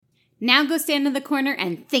Now go stand in the corner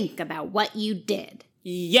and think about what you did.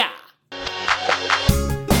 Yeah.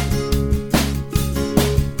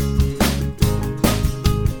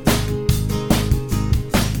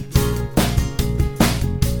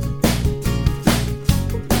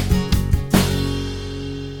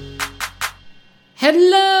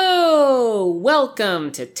 Hello!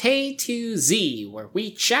 Welcome to Tay to Z, where we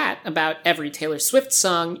chat about every Taylor Swift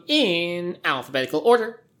song in alphabetical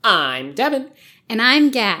order. I'm Devin. And I'm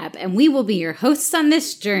Gab, and we will be your hosts on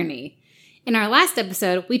this journey. In our last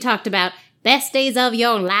episode, we talked about Best Days of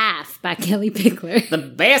Your Life by Kelly Pickler. The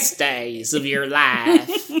best days of your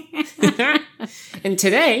life. And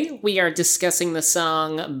today, we are discussing the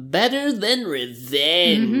song Better Than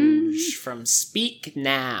Revenge from Speak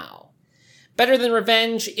Now. Better Than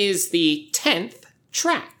Revenge is the 10th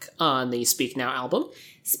track on the Speak Now album.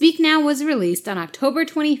 Speak Now was released on October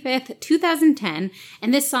 25th, 2010,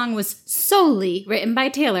 and this song was solely written by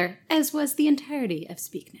Taylor, as was the entirety of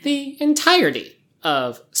Speak Now. The entirety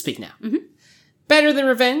of Speak Now. Better Than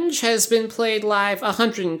Revenge has been played live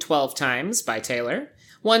 112 times by Taylor,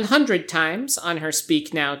 100 times on her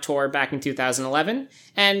Speak Now tour back in 2011,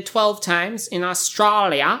 and 12 times in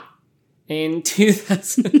Australia in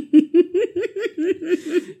 2000.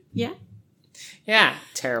 Yeah? Yeah,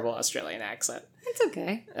 terrible Australian accent. It's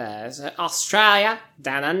okay. Australia,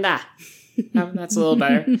 down under. Oh, that's a little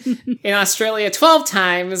better. In Australia, 12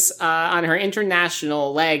 times on her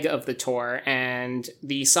international leg of the tour, and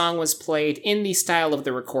the song was played in the style of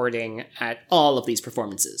the recording at all of these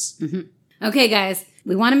performances. Okay, guys,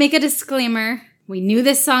 we want to make a disclaimer. We knew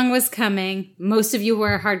this song was coming. Most of you who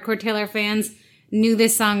are hardcore Taylor fans knew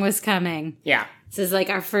this song was coming. Yeah. This is like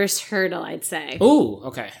our first hurdle, I'd say. Ooh,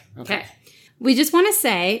 okay. We just want to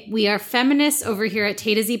say we are feminists over here at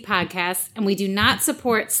Tay to Z Podcast, and we do not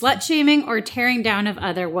support slut-shaming or tearing down of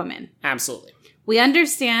other women. Absolutely. We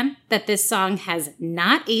understand that this song has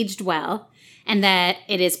not aged well, and that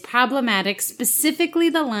it is problematic, specifically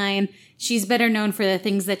the line, "She's better known for the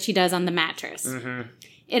things that she does on the mattress."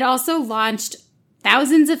 It also launched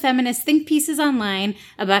thousands of feminist think pieces online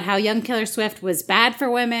about how young Taylor Swift was bad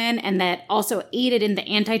for women, and that also aided in the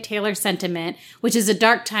anti-Taylor sentiment, which is a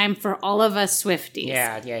dark time for all of us Swifties.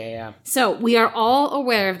 Yeah. So we are all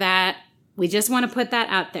aware of that. We just want to put that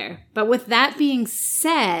out there. But with that being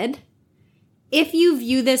said, if you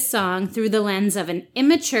view this song through the lens of an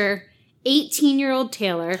immature 18-year-old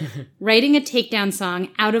Taylor writing a takedown song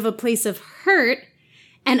out of a place of hurt,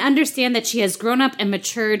 and understand that she has grown up and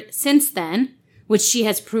matured since then, which she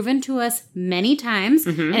has proven to us many times.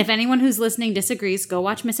 And if anyone who's listening disagrees, go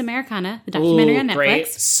watch Miss Americana, the documentary on Netflix. Great.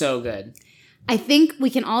 So good. I think we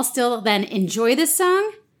can all still then enjoy this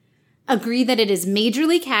song, agree that it is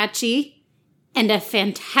majorly catchy, and a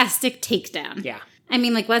fantastic takedown. Yeah. I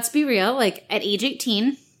mean, like, let's be real. Like, at age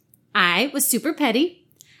 18, I was super petty.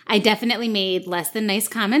 I definitely made less than nice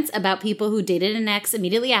comments about people who dated an ex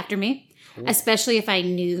immediately after me, especially if I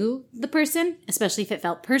knew the person, especially if it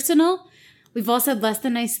felt personal. We've all said less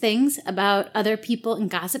than nice things about other people in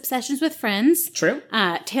gossip sessions with friends. True.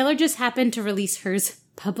 Taylor just happened to release hers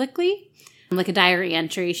publicly, like a diary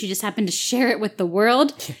entry. She just happened to share it with the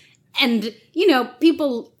world. And, you know,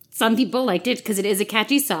 some people liked it because it is a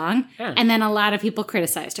catchy song. Yeah. And then a lot of people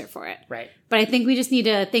criticized her for it. Right. But I think we just need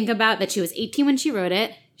to think about that she was 18 when she wrote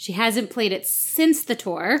it. She hasn't played it since the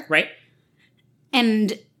tour. Right.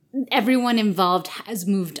 And everyone involved has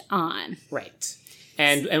moved on. Right.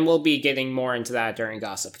 And we'll be getting more into that during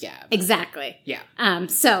Gossip Gab. Exactly. Yeah.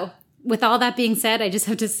 So, with all that being said, I just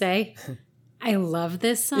have to say, I love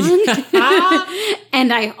this song.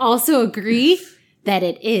 And I also agree that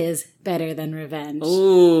it is better than Revenge.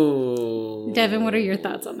 Ooh. Devin, what are your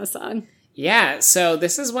thoughts on the song? Yeah, so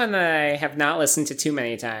this is one that I have not listened to too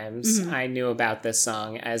many times. I knew about this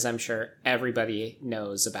song, as I'm sure everybody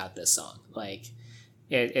knows about this song. Like,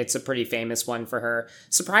 it's a pretty famous one for her.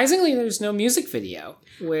 Surprisingly, there's no music video,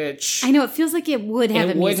 which... I know, it feels like it would have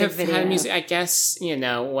a music video. Had music. I guess, you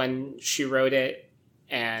know, when she wrote it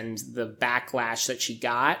and the backlash that she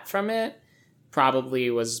got from it probably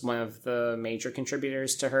was one of the major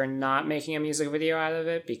contributors to her not making a music video out of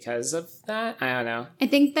it because of that. I don't know. I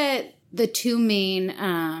think that the two main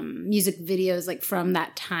music videos, like, from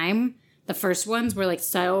that time, the first ones were, like,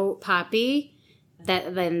 so poppy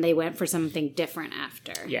that then they went for something different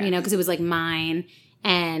after. Yeah. You know, because it was, like, Mine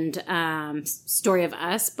and Story of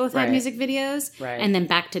Us both had music videos. Right. And then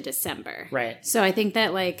Back to December. Right. So I think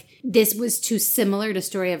that, like, this was too similar to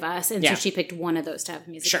Story of Us, and so she picked one of those type of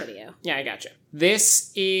music video. Yeah, I gotcha.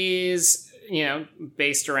 This is, you know,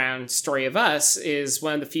 based around Story of Us, is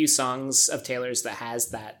one of the few songs of Taylor's that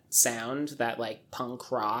has that sound, that, like,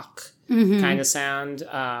 punk rock kind of sound,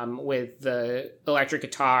 with the electric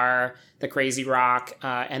guitar, the crazy rock,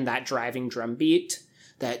 and that driving drum beat.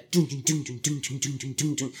 That dun, dun, dun, dun, dun, dun, dun, dun,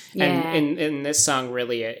 dun, dun. And in this song,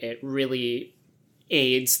 really, it really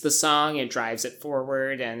aids the song. It drives it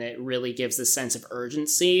forward, and it really gives a sense of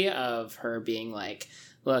urgency of her being like,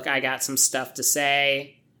 look, I got some stuff to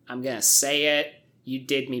say. I'm going to say it. You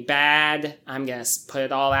did me bad. I'm going to put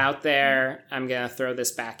it all out there. I'm going to throw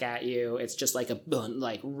this back at you. It's just like a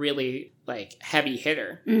really heavy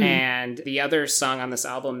hitter. Mm-hmm. And the other song on this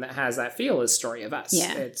album that has that feel is Story of Us.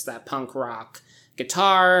 Yeah. It's that punk rock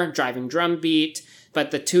guitar, driving drum beat.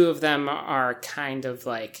 But the two of them are kind of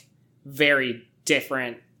like very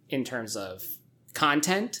different in terms of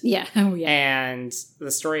content. Yeah. Oh, yeah. And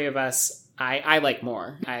the Story of Us, I like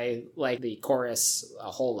more. I like the chorus a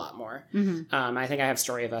whole lot more. Mm-hmm. I think I have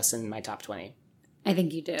Story of Us in my top 20. I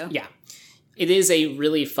think you do. Yeah. It is a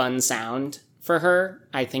really fun sound for her.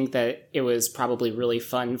 I think that it was probably really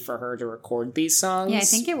fun for her to record these songs. Yeah, I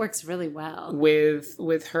think it works really well.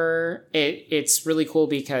 With her, it's really cool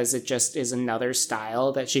because it just is another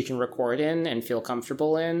style that she can record in and feel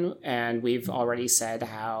comfortable in. And we've already said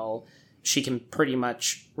how she can pretty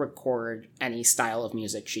much record any style of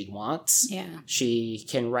music she wants. Yeah. She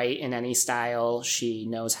can write in any style. She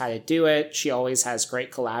knows how to do it. She always has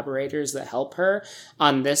great collaborators that help her.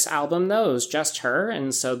 On this album, though, it was just her.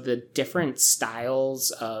 And so the different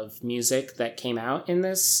styles of music that came out in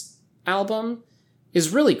this album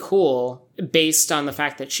is really cool based on the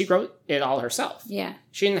fact that she wrote it all herself. Yeah.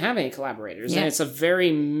 She didn't have any collaborators. Yeah. And it's a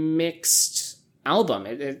very mixed album.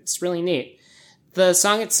 It's really neat. The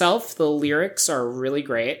song itself, the lyrics are really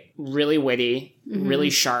great, really witty, really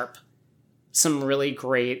sharp, some really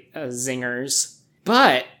great zingers.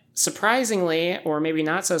 But surprisingly, or maybe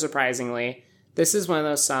not so surprisingly, this is one of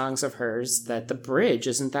those songs of hers that the bridge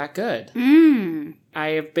isn't that good. Mm. I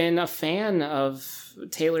have been a fan of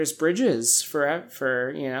Taylor's bridges for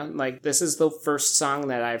this is the first song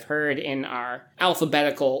that I've heard in our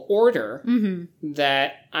alphabetical order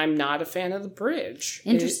that I'm not a fan of the bridge.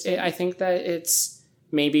 Interesting. I think that it's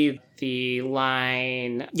maybe the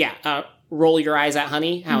line, roll your eyes at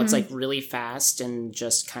honey, how it's like really fast and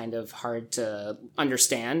just kind of hard to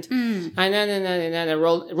understand. Roll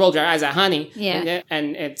your eyes at honey. Yeah.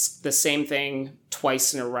 And it's the same thing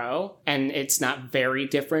twice in a row, and it's not very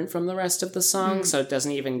different from the rest of the song, so it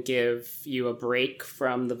doesn't even give you a break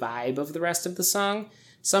from the vibe of the rest of the song.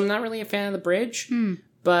 So I'm not really a fan of the bridge,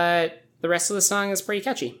 but the rest of the song is pretty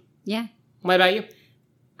catchy. Yeah. What about you?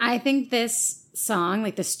 I think this song,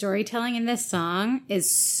 like the storytelling in this song,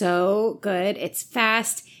 is so good. It's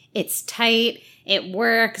fast, it's tight, it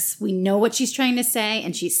works. We know what she's trying to say,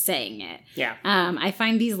 and she's saying it. Yeah. I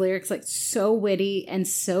find these lyrics like so witty and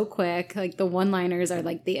so quick. Like the one-liners are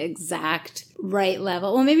like the exact right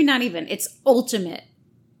level. Well, maybe not even. It's ultimate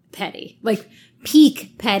petty. Like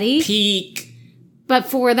peak petty. Peak. But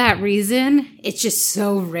for that reason, it's just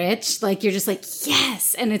so rich. Like, you're just like,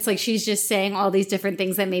 yes. And it's like she's just saying all these different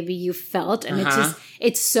things that maybe you felt. And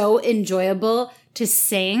it's so enjoyable to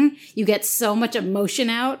sing. You get so much emotion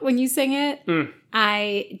out when you sing it.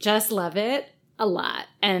 I just love it a lot.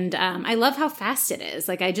 And I love how fast it is.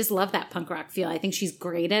 Like, I just love that punk rock feel. I think she's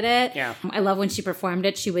great at it. Yeah. I love when she performed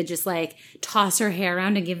it. She would just like toss her hair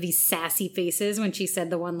around and give these sassy faces when she said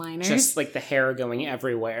the one-liners. Just like the hair going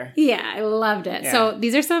everywhere. Yeah, I loved it. Yeah. So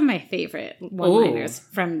these are some of my favorite one-liners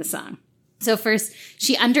from the song. So first,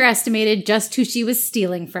 she underestimated just who she was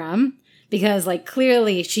stealing from. Because, like,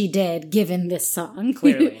 clearly she did, given this song.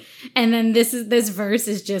 Clearly. And then this verse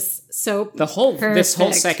is just so this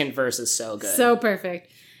whole second verse is so good. So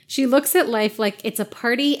perfect. She looks at life like it's a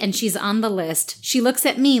party and she's on the list. She looks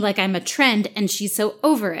at me like I'm a trend and she's so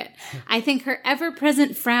over it. I think her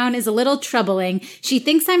ever-present frown is a little troubling. She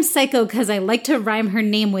thinks I'm psycho because I like to rhyme her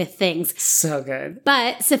name with things. So good.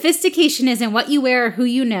 But sophistication isn't what you wear or who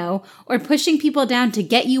you know, or pushing people down to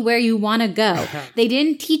get you where you want to go. They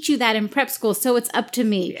didn't teach you that in prep school, so it's up to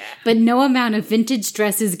me. Yeah. But no amount of vintage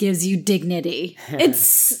dresses gives you dignity.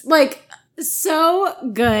 It's like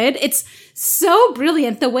so good. It's so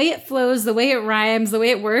brilliant. The way it flows, the way it rhymes, the way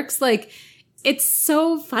it works, like, it's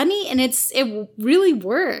so funny and it really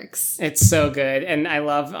works. It's so good. And I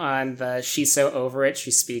love on the She's So Over It, she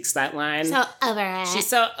speaks that line. So over it. She's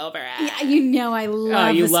so over it. Yeah, you know I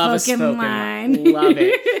love the spoken line. Love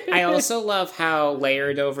it. I also love how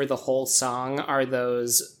layered over the whole song are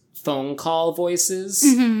those phone call voices.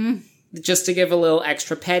 just to give a little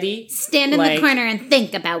extra petty. Stand in the corner and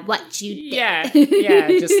think about what you did. Yeah,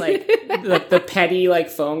 just like the petty like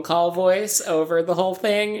phone call voice over the whole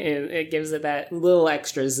thing. It gives it that little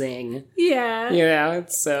extra zing. Yeah. You know,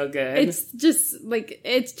 it's so good.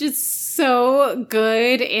 It's just so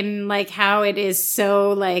good in like how it is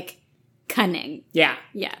so like cunning. Yeah.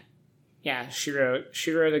 Yeah. Yeah, she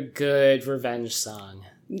wrote a good revenge song.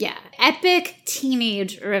 Yeah. Epic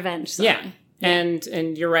teenage revenge song. Yeah.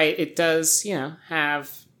 And you're right, it does,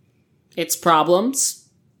 have its problems,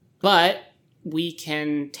 but we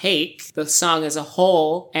can take the song as a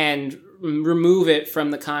whole and remove it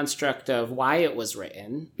from the construct of why it was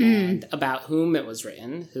written and about whom it was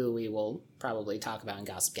written, who we will probably talk about in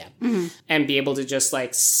Gossip Gab, and be able to just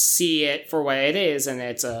like see it for what it is, and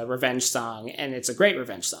it's a revenge song, and it's a great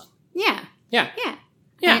revenge song. Yeah. Yeah. Yeah.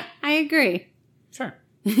 Yeah. I agree. Sure.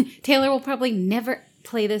 Taylor will probably never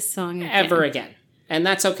play this song again. Ever again. And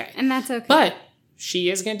that's okay. And that's okay. But she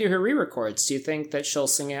is going to do her re-records. Do you think that she'll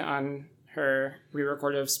sing it on her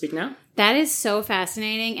re-record of Speak Now? That is so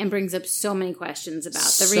fascinating and brings up so many questions about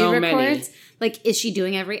the So re-records. many. Like, is she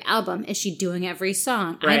doing every album? Is she doing every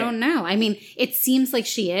song? Right. I don't know. I mean, it seems like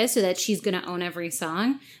she is, so that she's going to own every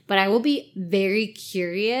song. But I will be very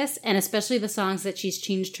curious, and especially the songs that she's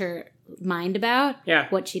changed her mind about,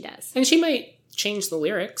 what she does. And she might change the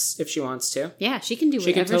lyrics if she wants to. Yeah, she can do whatever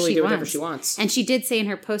she can totally she do wants. whatever she wants. And she did say in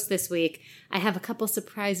her post this week, I have a couple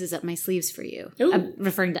surprises up my sleeves for you.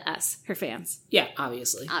 Referring to us, her fans. Yeah,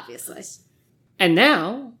 obviously. Obviously. And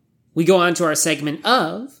now, we go on to our segment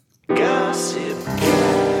of... Gossip.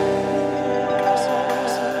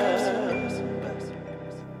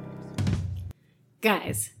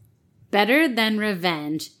 Guys, Better Than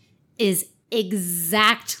Revenge is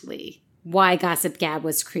exactly why Gossip Gab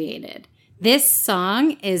was created. This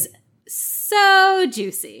song is so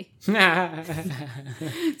juicy. So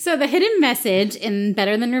the hidden message in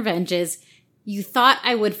Better Than Revenge is, you thought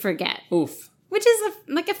I would forget. Oof. Which is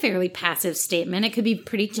like a fairly passive statement. It could be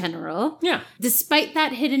pretty general. Yeah. Despite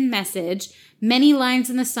that hidden message, many lines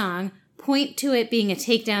in the song point to it being a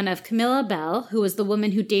takedown of Camilla Bell, who was the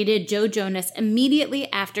woman who dated Joe Jonas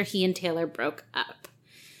immediately after he and Taylor broke up.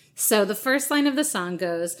 So the first line of the song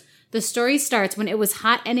goes, the story starts when it was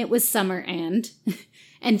hot and it was summer and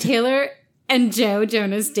Taylor and Joe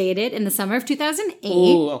Jonas dated in the summer of 2008.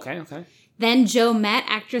 Ooh, okay. Then Joe met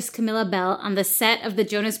actress Camilla Bell on the set of the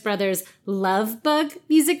Jonas Brothers' Love Bug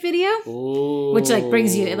music video. Ooh. Which like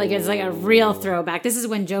brings you, like it's like a real throwback. This is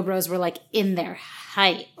when Joe Bros were like in their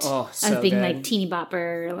height of being good. like teeny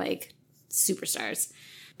bopper, like superstars.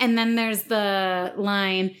 And then there's the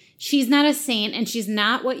line, she's not a saint and she's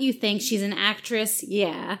not what you think. She's an actress,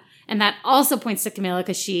 yeah. And that also points to Camilla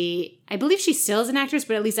because I believe she still is an actress,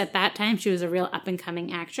 but at least at that time, she was a real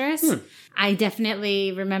up-and-coming actress. I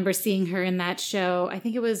definitely remember seeing her in that show. I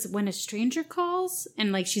think it was When a Stranger Calls,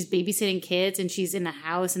 and like she's babysitting kids, and she's in the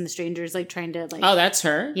house, and the stranger's like trying to like... Oh, that's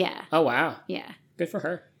her? Yeah. Oh, wow. Yeah. Good for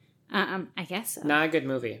her. I guess so. Not a good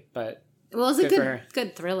movie, but... Well, it's a good for her.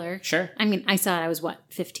 good thriller. Sure. I mean, I saw it, I was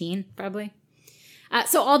 15, probably?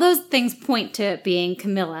 So all those things point to it being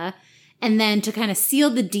Camilla. And then to kind of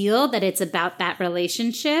seal the deal that it's about that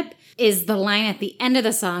relationship is the line at the end of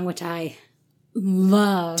the song, which I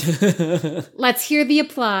love. Let's hear the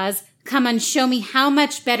applause. Come on, show me how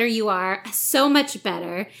much better you are. So much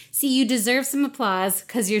better. See, you deserve some applause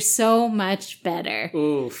because you're so much better.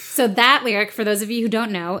 Oof. So that lyric, for those of you who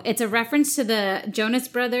don't know, it's a reference to the Jonas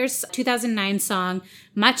Brothers 2009 song,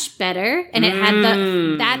 Much Better. And it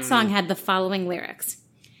had that song had the following lyrics.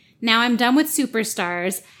 Now I'm done with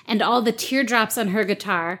superstars and all the teardrops on her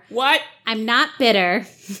guitar. What? I'm not bitter.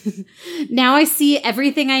 Now I see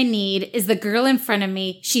everything I need is the girl in front of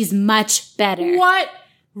me. She's much better. What?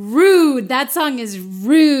 Rude. That song is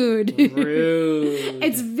rude. Rude.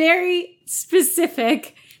 It's very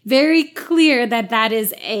specific, very clear that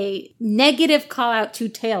is a negative call out to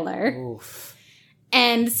Taylor. Oof.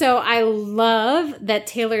 And so I love that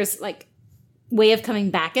Taylor's like way of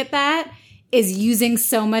coming back at that is using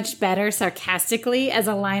so much better sarcastically as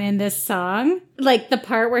a line in this song. Like the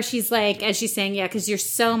part where she's like, as she's saying, yeah, because you're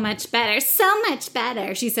so much better, so much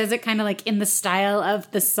better. She says it kind of like in the style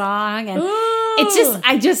of the song. And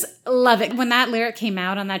I just love it. When that lyric came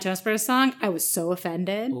out on that Jonas Brothers song, I was so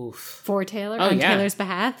offended for Taylor on Taylor's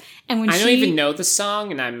behalf. And when I don't even know the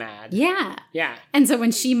song and I'm mad. Yeah. Yeah. And so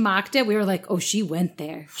when she mocked it, we were like, oh, she went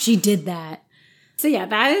there. She did that. So yeah,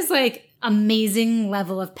 that is like amazing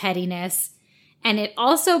level of pettiness. And it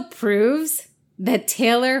also proves that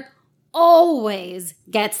Taylor always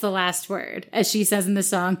gets the last word. As she says in the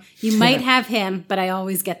song, you might have him, but I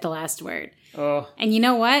always get the last word. Oh. And you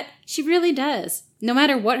know what? She really does. No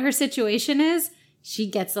matter what her situation is, she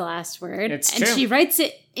gets the last word. It's and true. she writes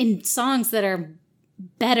it in songs that are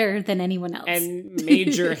better than anyone else. And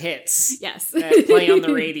major hits. Yes. That play on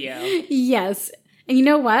the radio. Yes. And you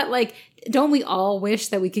know what? Like, don't we all wish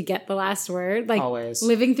that we could get the last word? Like, Always.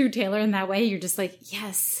 living through Taylor in that way, you're just like,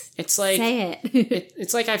 yes. It's like, say it.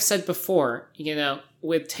 it's like I've said before,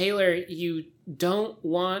 with Taylor, you don't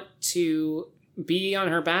want to be on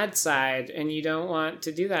her bad side, and you don't want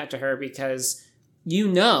to do that to her because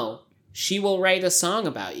she will write a song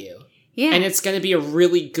about you. Yeah. And it's going to be a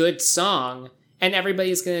really good song, and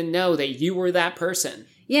everybody's going to know that you were that person.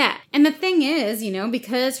 Yeah. And the thing is,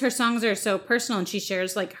 because her songs are so personal and she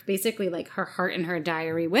shares basically her heart and her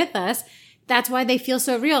diary with us, that's why they feel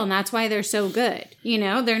so real and that's why they're so good.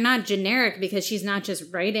 They're not generic because she's not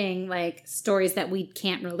just writing stories that we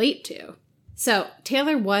can't relate to. So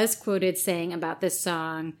Taylor was quoted saying about this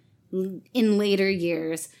song in later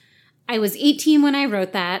years, I was 18 when I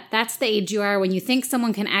wrote that. That's the age you are when you think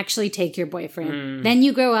someone can actually take your boyfriend. Then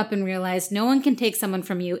you grow up and realize no one can take someone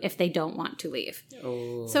from you if they don't want to leave.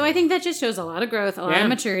 Oh. So I think that just shows a lot of growth, a lot of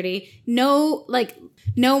maturity. No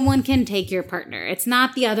one can take your partner. It's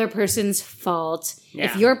not the other person's fault. Yeah.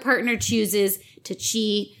 If your partner chooses to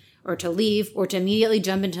cheat or to leave or to immediately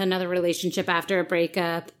jump into another relationship after a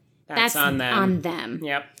breakup, that's on them.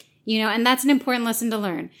 Yep. And that's an important lesson to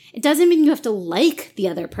learn. It doesn't mean you have to like the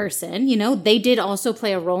other person. They did also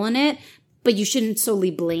play a role in it, but you shouldn't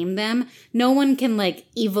solely blame them. No one can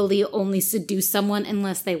evilly only seduce someone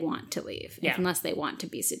unless they want to leave, unless they want to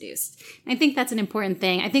be seduced. I think that's an important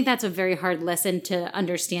thing. I think that's a very hard lesson to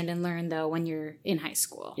understand and learn, though, when you're in high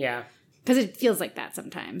school. Yeah. Because it feels like that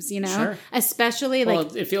sometimes, Sure. Especially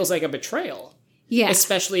it feels like a betrayal. Yeah.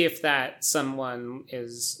 Especially if that someone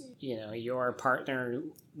is, your partner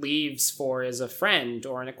leaves for as a friend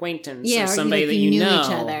or an acquaintance or somebody that you knew know.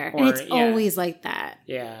 each other. And it's always like that.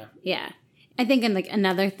 Yeah. Yeah. I think in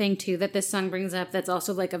another thing too that this song brings up that's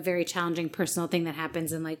also a very challenging personal thing that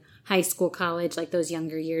happens in high school, college, those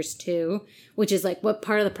younger years too, which is what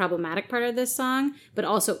part of the problematic part of this song, but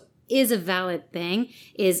also is a valid thing,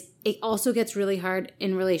 is it also gets really hard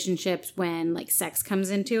in relationships when sex comes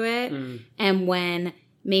into it and when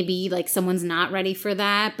maybe someone's not ready for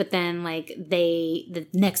that, but then the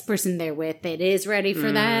next person they're with, it is ready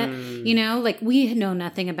for that. We know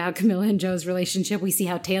nothing about Camila and Joe's relationship. We see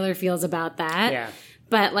how Taylor feels about that. Yeah.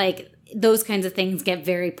 But those kinds of things get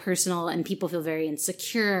very personal and people feel very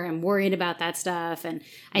insecure and worried about that stuff. And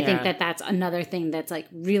I think that that's another thing that's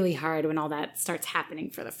really hard when all that starts happening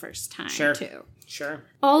for the first time too. Sure.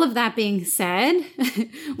 All of that being said,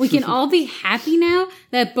 we can all be happy now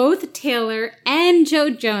that both Taylor and Joe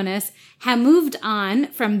Jonas have moved on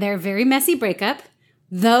from their very messy breakup,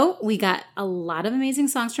 though we got a lot of amazing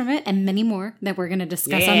songs from it and many more that we're going to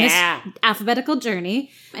discuss on this alphabetical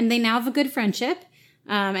journey. And they now have a good friendship.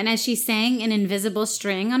 And as she sang in Invisible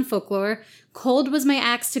String on Folklore, cold was my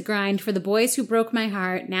axe to grind for the boys who broke my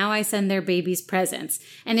heart. Now I send their babies presents.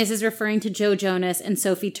 And this is referring to Joe Jonas and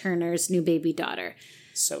Sophie Turner's new baby daughter.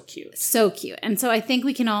 So cute. So cute. And so I think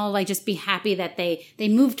we can all just be happy that they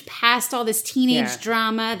moved past all this teenage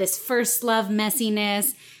drama, this first love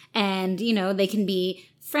messiness. And, they can be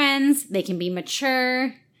friends. They can be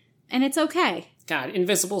mature. And it's okay. God,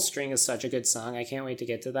 Invisible String is such a good song. I can't wait to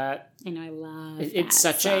get to that. I know, I love It's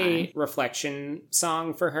such a reflection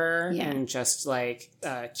song for her and just a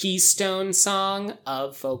keystone song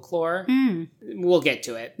of folklore. We'll get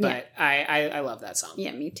to it, but I love that song.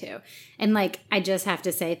 Yeah, me too. And I just have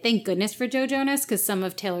to say, thank goodness for Joe Jonas, because some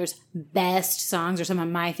of Taylor's best songs or some of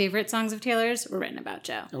my favorite songs of Taylor's were written about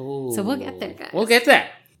Joe. Ooh. So we'll get there, guys. We'll get there.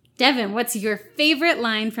 Devin, what's your favorite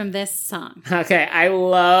line from this song? Okay, I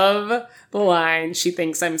love the line, she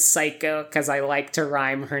thinks I'm psycho because I like to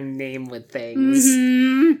rhyme her name with things.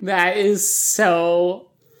 Mm-hmm. That is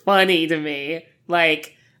so funny to me.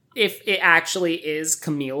 If it actually is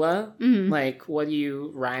Camila, what do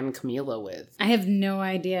you rhyme Camila with? I have no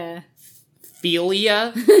idea.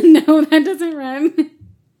 Philia? No, that doesn't rhyme.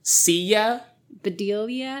 Sia?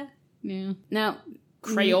 Bedelia? No.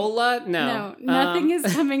 Crayola? No, nothing is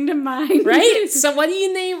coming to mind. Right? So what do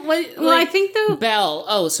you name? I think though... Belle.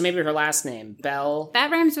 Oh, so maybe her last name. Belle. That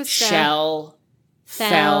rhymes with Shell.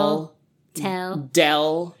 Fell. Tell.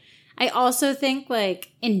 Del. I also think,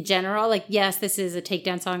 in general, yes, this is a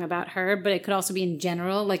takedown song about her, but it could also be in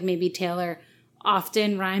general, maybe Taylor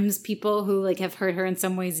often rhymes people who, have heard her in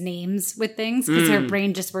some ways names with things, because her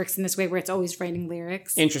brain just works in this way where it's always writing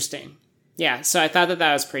lyrics. Interesting. Yeah, so I thought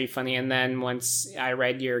that was pretty funny, and then once I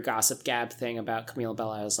read your Gossip Gab thing about Camila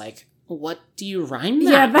Bella, I was like, what do you rhyme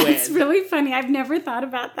that Yeah, that's with? really funny. I've never thought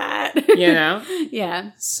about that. You know?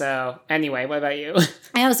 Yeah. So, anyway, what about you?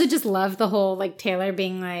 I also just love the whole, like, Taylor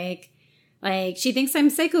being like, she thinks I'm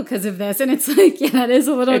psycho because of this. And it's like, yeah, that is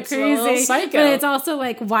a little crazy. A little psycho. But it's also,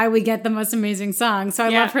 like, why we get the most amazing song. So I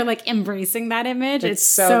love her, like, embracing that image. It's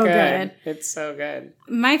so good. It's so good.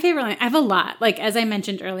 My favorite line, I have a lot. Like, as I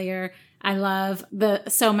mentioned earlier, I love the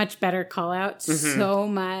So Much Better call out so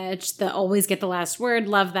much. The always get the last word.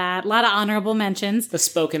 Love that. A lot of honorable mentions. The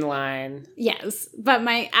spoken line. Yes. But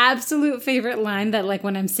my absolute favorite line that, like,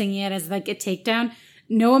 when I'm singing it as, like, a takedown,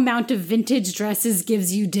 no amount of vintage dresses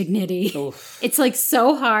gives you dignity. Oof. It's, like,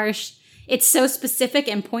 so harsh. It's so specific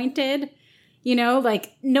and pointed. You know,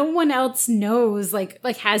 like, no one else knows, like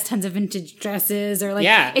has tons of vintage dresses or, like,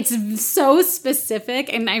 it's so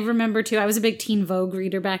specific. And I remember, too, I was a big Teen Vogue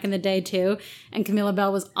reader back in the day, too. And Camila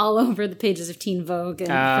Belle was all over the pages of Teen Vogue and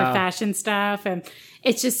for fashion stuff. And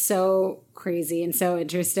it's just so crazy and so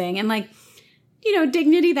interesting. And, like, you know,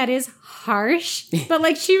 dignity that is harsh, but,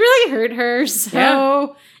 like, she really hurt her.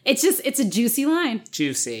 So it's a juicy line.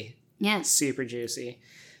 Juicy. Yeah. Super juicy.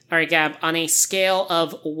 All right, Gab, on a scale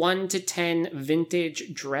of 1 to 10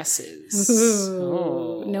 vintage dresses.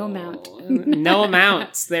 Ooh, no amount. No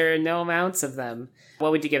amounts. There are no amounts of them.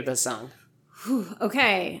 What would you give this song?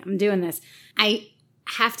 Okay, I'm doing this. I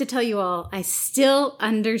have to tell you all, I still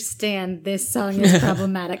understand this song is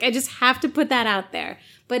problematic. I just have to put that out there.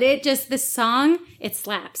 But this song, it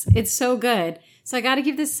slaps. It's so good. So I got to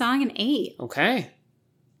give this song an 8. Okay.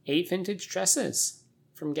 8 vintage dresses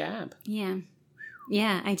from Gab. Yeah.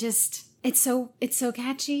 Yeah, it's so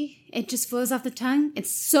catchy. It just flows off the tongue.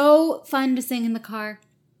 It's so fun to sing in the car.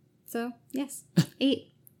 So, yes, 8.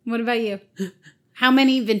 What about you? How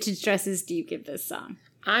many vintage dresses do you give this song?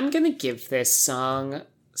 I'm going to give this song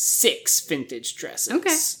 6 vintage dresses.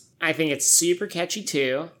 Okay. I think it's super catchy,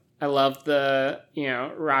 too. I love the,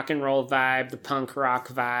 rock and roll vibe, the punk rock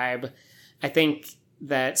vibe. I think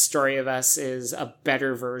that Story of Us is a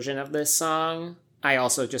better version of this song. I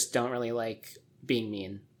also just don't really like being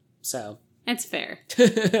mean. So it's fair.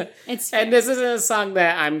 It's fair. And this isn't a song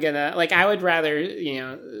that I'm gonna like. I would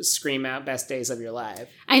rather scream out "Best Days of Your Life."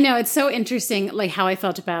 I know, it's so interesting, like how I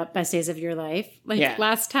felt about "Best Days of Your Life"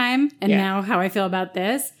 last time, and now how I feel about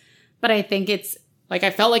this. But I think it's like I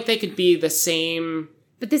felt like they could be the same.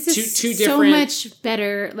 But this is two so different, much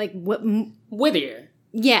better, like wittier.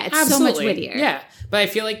 Yeah, it's Absolutely. so much wittier. Yeah. But I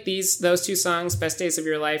feel like those 2 songs, Best Days of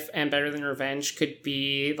Your Life and Better Than Revenge, could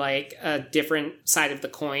be like a different side of the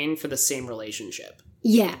coin for the same relationship.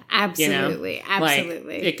 Yeah, absolutely.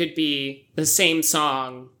 Absolutely. Like, it could be the same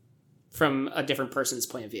song from a different person's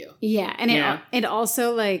point of view. Yeah. And it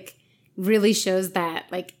also like really shows that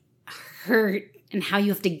like hurt and how you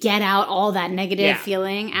have to get out all that negative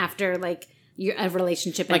feeling after like a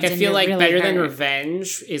relationship ends. Like, I feel like really Better hurt. Than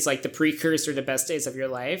Revenge is like the precursor to Best Days of Your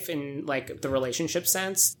Life in like the relationship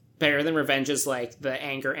sense. Better Than Revenge is like the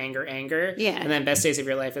anger. Yeah. And then Best Days of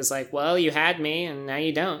Your Life is like, well, you had me and now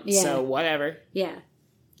you don't. Yeah. So whatever. Yeah.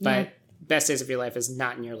 But Best Days of Your Life is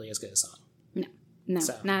not nearly as good a song. No,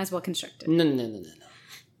 not as well constructed. No.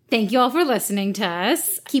 Thank you all for listening to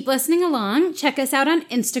us. Keep listening along. Check us out on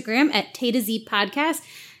Instagram at Tay to Z Podcast.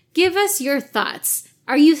 Give us your thoughts.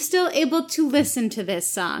 Are you still able to listen to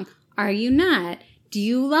this song? Are you not? Do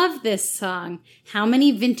you love this song? How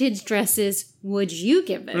many vintage dresses would you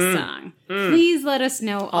give this song? Please let us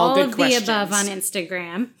know all of the above on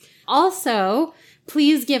Instagram. Also,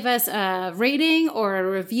 please give us a rating or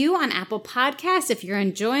a review on Apple Podcasts if you're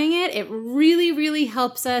enjoying it. It really, really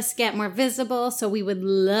helps us get more visible, so we would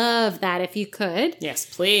love that if you could. Yes,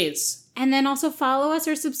 please. And then also follow us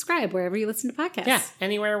or subscribe wherever you listen to podcasts. Yeah,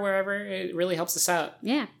 anywhere, wherever. It really helps us out.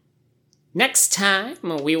 Yeah. Next time,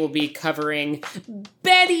 we will be covering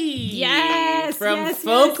Betty! Yes! From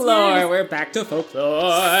Folklore. Yes. We're back to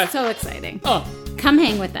Folklore. So exciting. Oh. Come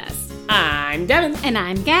hang with us. I'm Devin. And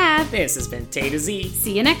I'm Gab. This has been Tay to Z.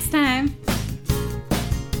 See you next time.